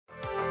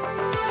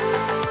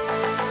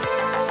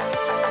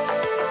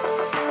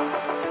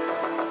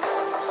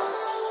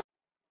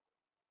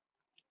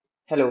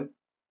Hello,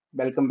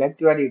 welcome back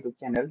to our YouTube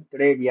channel.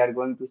 Today we are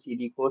going to see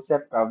the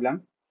Codechef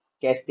problem,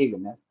 Catch the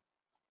Winner.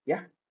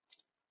 Yeah.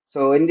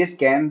 So in this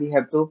game we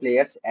have two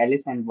players,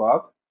 Alice and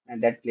Bob,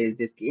 and that plays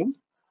this game.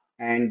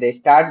 And they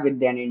start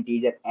with an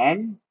integer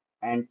n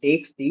and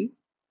takes the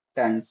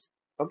turns.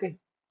 Okay.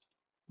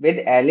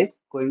 With Alice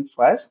going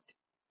first,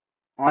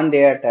 on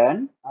their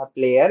turn, a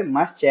player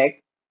must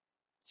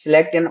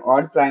select an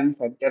odd prime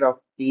factor of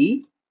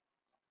t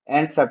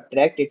and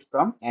subtract it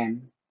from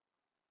n.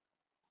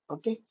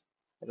 Okay.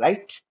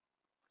 Right.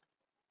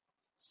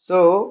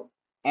 So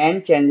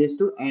n changes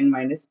to n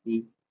minus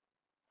p.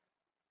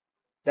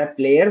 The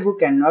player who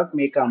cannot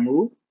make a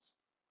move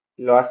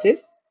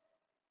loses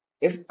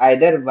if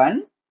either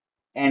 1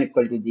 n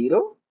equal to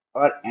 0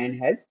 or n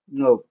has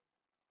no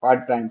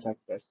odd prime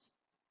factors.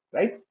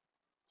 Right?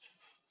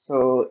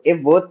 So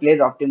if both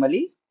plays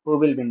optimally, who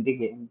will win the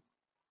game?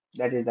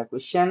 That is the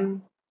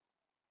question.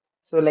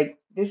 So like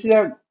this is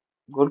a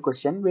good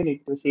question we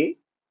need to see.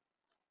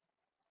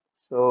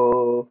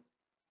 So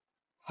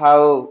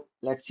how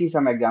let's see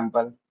some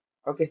example.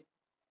 Okay.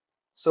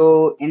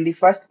 So in the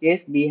first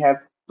case we have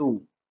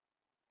 2.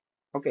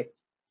 Okay.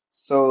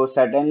 So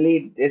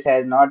certainly this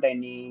has not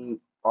any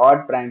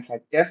odd prime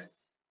factors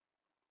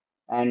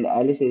and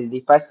Alice is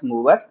the first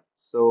mover,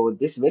 so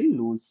this will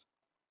lose.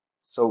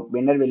 So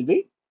winner will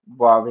be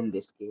Bob in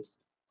this case.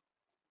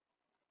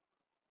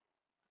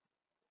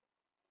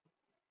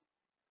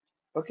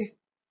 Okay.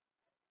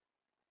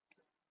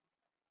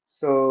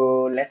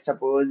 So let's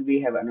suppose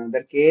we have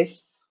another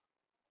case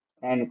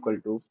n equal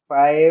to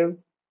 5.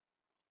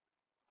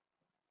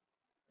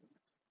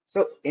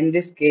 So in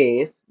this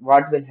case,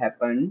 what will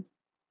happen?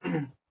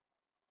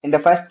 In the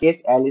first case,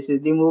 Alice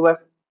is the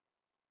mover.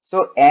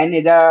 So n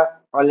is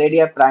already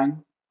a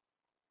prime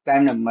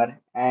number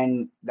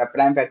and the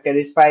prime factor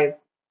is 5.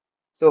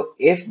 So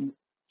if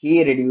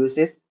he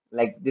reduces,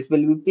 like this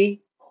will be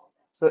p.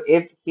 So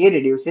if he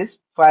reduces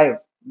 5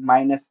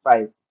 minus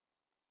 5,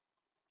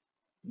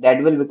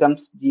 that will become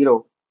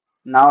 0.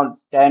 Now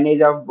turn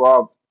is of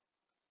Bob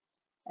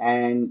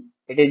and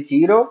it is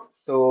 0.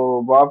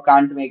 So Bob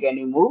can't make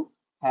any move,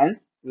 hence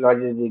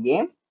loses the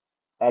game.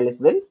 Alice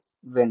will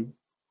win.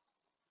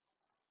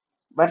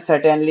 But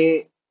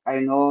certainly I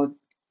know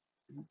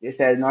this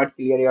has not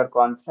clear your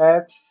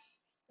concept.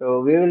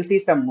 So we will see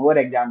some more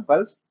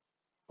examples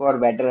for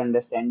better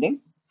understanding.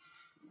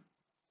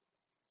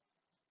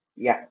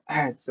 Yeah.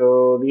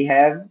 So we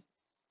have,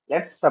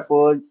 let's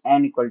suppose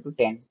n equal to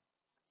 10.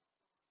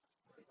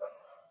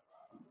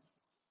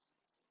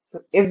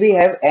 So if we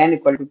have n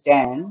equal to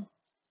 10,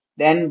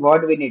 then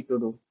what we need to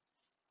do?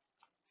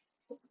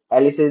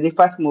 Alice is the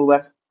first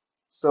mover.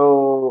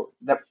 So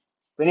the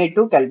we need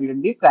to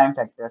calculate the prime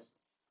factors.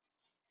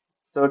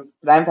 So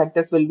prime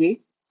factors will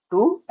be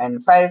 2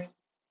 and 5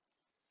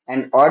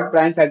 and odd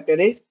prime factor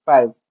is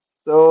 5.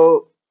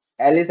 So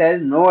Alice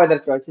has no other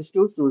choices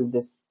to choose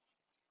this,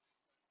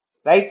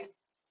 right?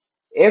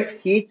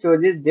 If he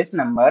chooses this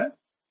number,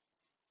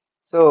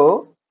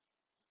 so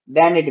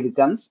then it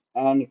becomes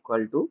n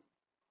equal to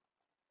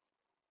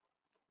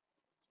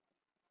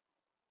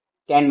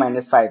 10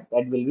 minus 5.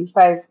 That will be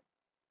 5.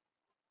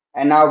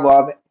 And now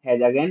Bob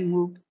has again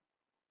moved.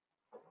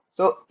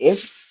 So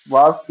if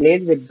Bob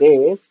plays with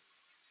this,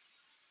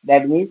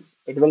 that means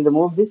it will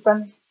remove this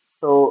one.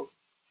 So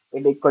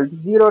it equal to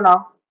 0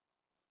 now.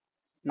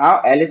 Now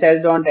Alice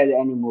has don't have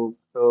any move.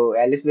 So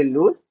Alice will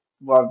lose,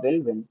 Bob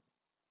will win.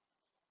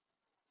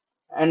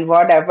 And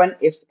what happen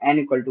if n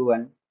equal to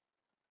 1?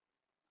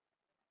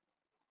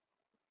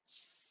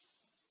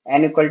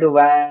 N equal to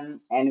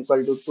 1, n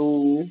equal to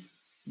 2.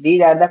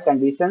 These are the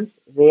conditions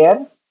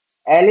where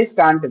Alice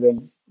can't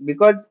win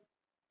because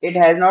it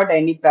has not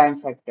any prime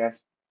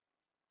factors.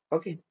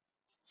 Okay.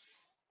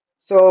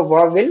 So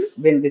Bob will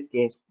win this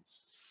case.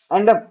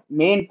 And the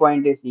main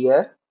point is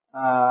here.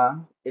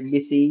 If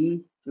we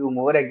see few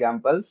more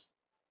examples.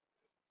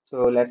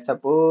 So um, let's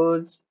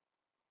suppose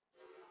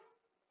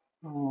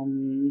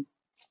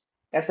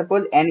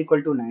n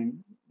equal to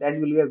 9. That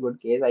will be a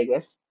good case, I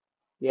guess.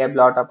 We have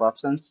lot of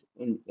options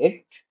in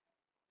it.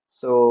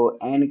 So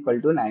n equal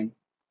to 9.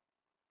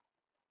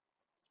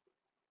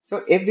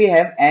 So if we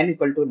have n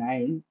equal to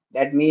 9,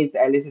 that means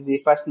Alice is the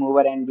first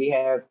mover and we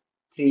have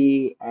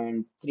 3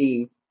 and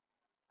 3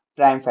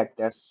 prime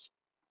factors.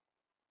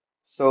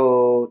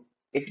 So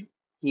it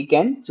he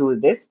can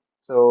choose this.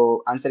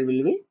 So answer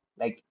will be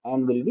like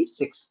n will be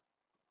 6.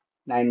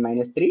 9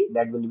 minus 3,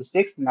 that will be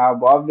 6. Now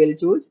Bob will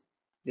choose.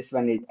 This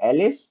one is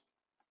Alice.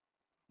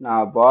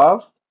 Now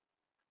Bob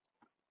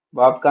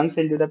comes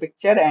into the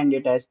picture and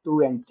it has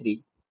 2 and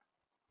 3.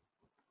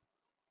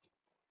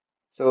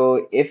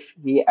 So if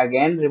we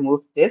again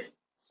remove this,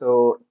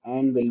 so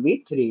n will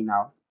be 3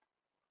 now.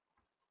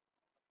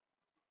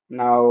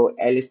 Now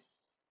Alice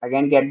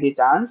again get the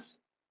chance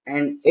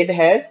and it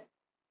has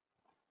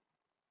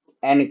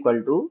n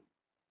equal to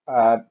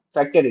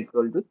factor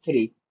equal to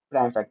 3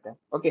 prime factor.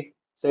 Okay.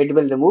 So it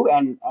will remove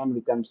and n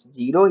becomes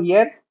 0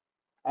 here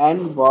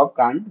and Bob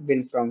can't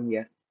win from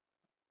here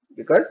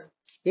because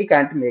he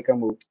can't make a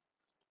move.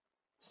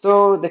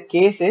 So the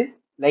case is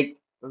like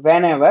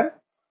whenever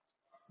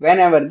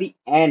whenever the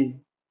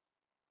n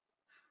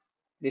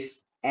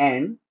this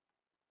n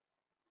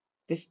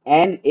this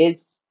n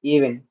is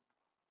even.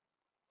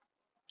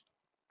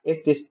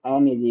 If this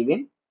n is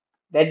even,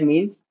 that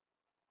means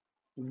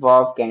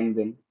Bob can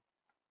win.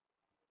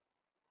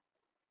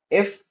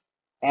 If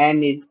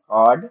n is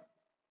odd,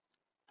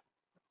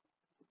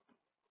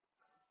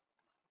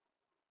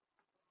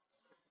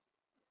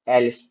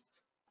 Alice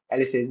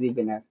Alice is the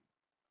winner.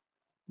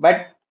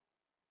 But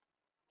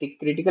the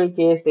critical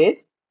case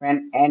is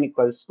when n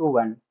equals to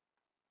 1.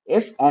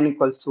 If n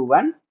equals to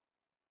 1,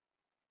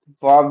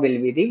 Bob will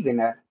be the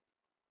winner.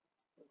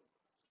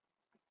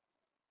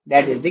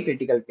 That is the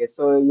critical case.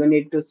 So you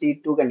need to see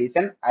two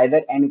conditions,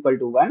 either n equal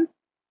to 1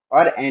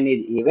 or n is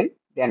even,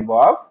 then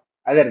Bob,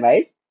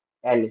 otherwise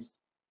Alice.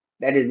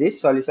 That is the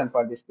solution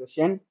for this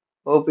question.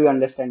 Hope you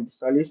understand the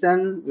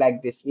solution.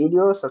 Like this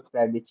video,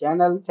 subscribe the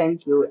channel.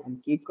 Thank you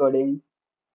and keep coding.